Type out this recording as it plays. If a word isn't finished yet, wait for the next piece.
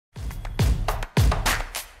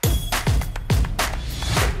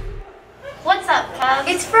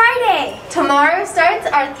class. It's Friday. Tomorrow starts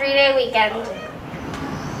our 3-day weekend.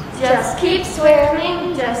 Just keep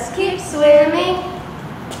swimming, just keep swimming.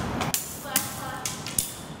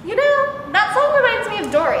 You know, that song reminds me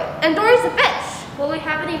of Dory, and Dory's a fish. Will we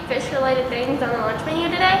have any fish-related things on the lunch menu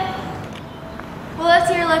today? Well,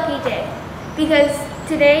 that's your lucky day, because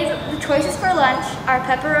today the choices for lunch are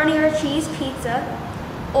pepperoni or cheese pizza,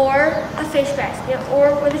 or a fish basket,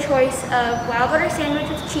 or with a choice of wild butter sandwich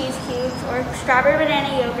with cheese cubes, or strawberry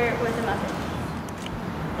banana yogurt with a muffin.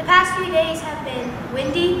 The past few days have been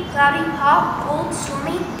windy, cloudy, hot, cold,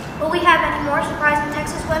 stormy. Will we have any more surprising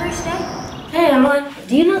Texas weather today? Hey Emily,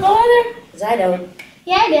 do you know the weather? Because I don't.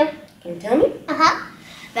 Yeah, I do. Can you tell me?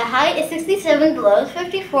 The high is 67, the low is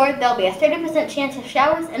 54. There'll be a 30% chance of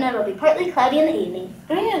showers, and it'll be partly cloudy in the evening.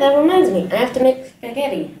 Oh yeah, that reminds me. I have to make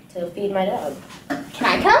spaghetti to feed my dog. Can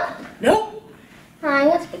I come? Nope. I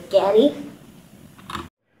want spaghetti.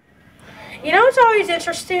 You know what's always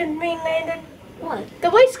interested in me, Landon? What? The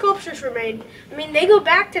way sculptures were made. I mean, they go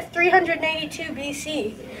back to 382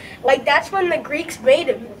 BC. Like, that's when the Greeks made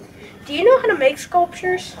them. Do you know how to make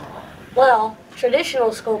sculptures? Well,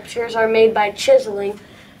 traditional sculptures are made by chiseling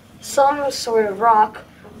some sort of rock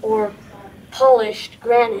or polished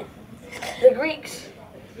granite. The Greeks'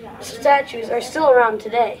 statues are still around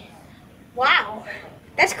today. Wow,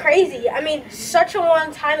 that's crazy. I mean, such a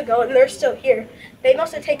long time ago, and they're still here. They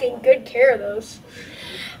must have taken good care of those.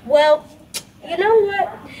 Well, you know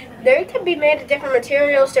what? They could be made of different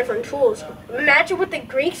materials, different tools. Imagine what the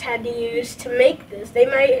Greeks had to use to make this. They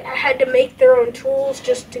might have had to make their own tools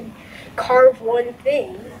just to carve one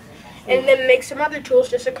thing, and then make some other tools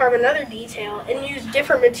just to carve another detail, and use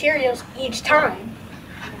different materials each time.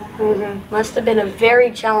 Must have been a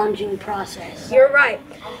very challenging process. You're right.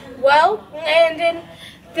 Well, Landon,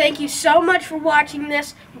 thank you so much for watching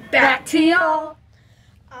this. Back to y'all.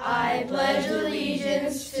 I pledge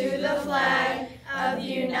allegiance to the flag of the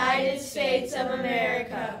United States of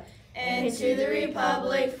America and to the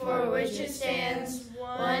republic for which it stands,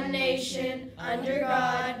 one nation, under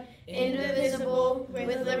God, indivisible,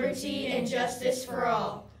 with liberty and justice for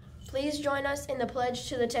all. Please join us in the pledge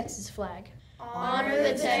to the Texas flag. Honor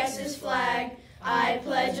the Texas flag. I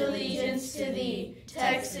pledge allegiance to thee,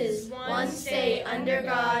 Texas, one state under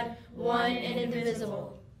God, one and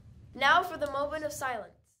indivisible. Now for the moment of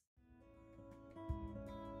silence.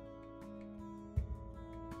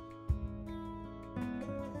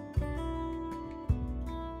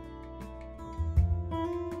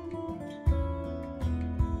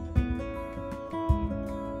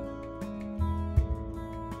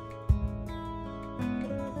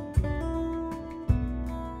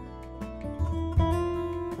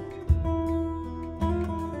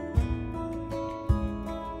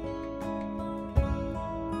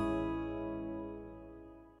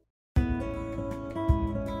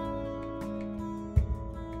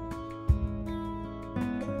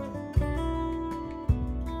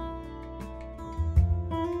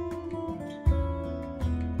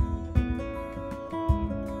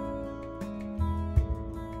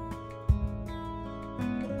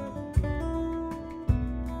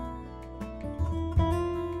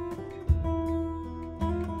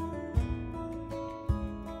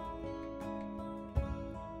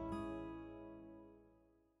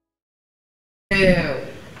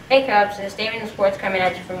 Hey Cubs, it's David in Sports coming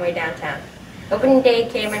at you from way downtown. Opening day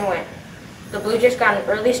came and went. The Blue Jays got an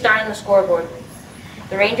early start on the scoreboard.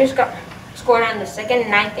 The Rangers scored on the second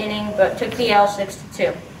and ninth inning, but took the L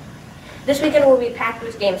 6-2. This weekend will be packed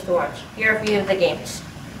with games to watch. Here are a few of the games.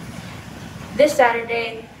 This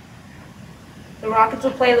Saturday, the Rockets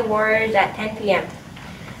will play the Warriors at 10 p.m.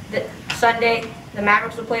 Sunday, the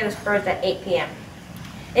Mavericks will play the Spurs at 8 p.m.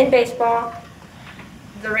 In baseball,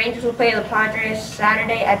 the Rangers will play the Padres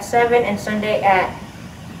Saturday at 7 and Sunday at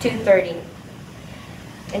 2:30.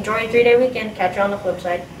 Enjoy your 3-day weekend. Catch you on the flip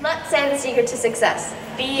side. Let's say the secret to success.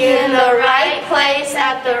 Be in the right place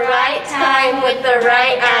at the right time with the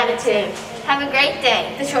right attitude. Have a great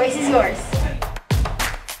day. The choice is yours.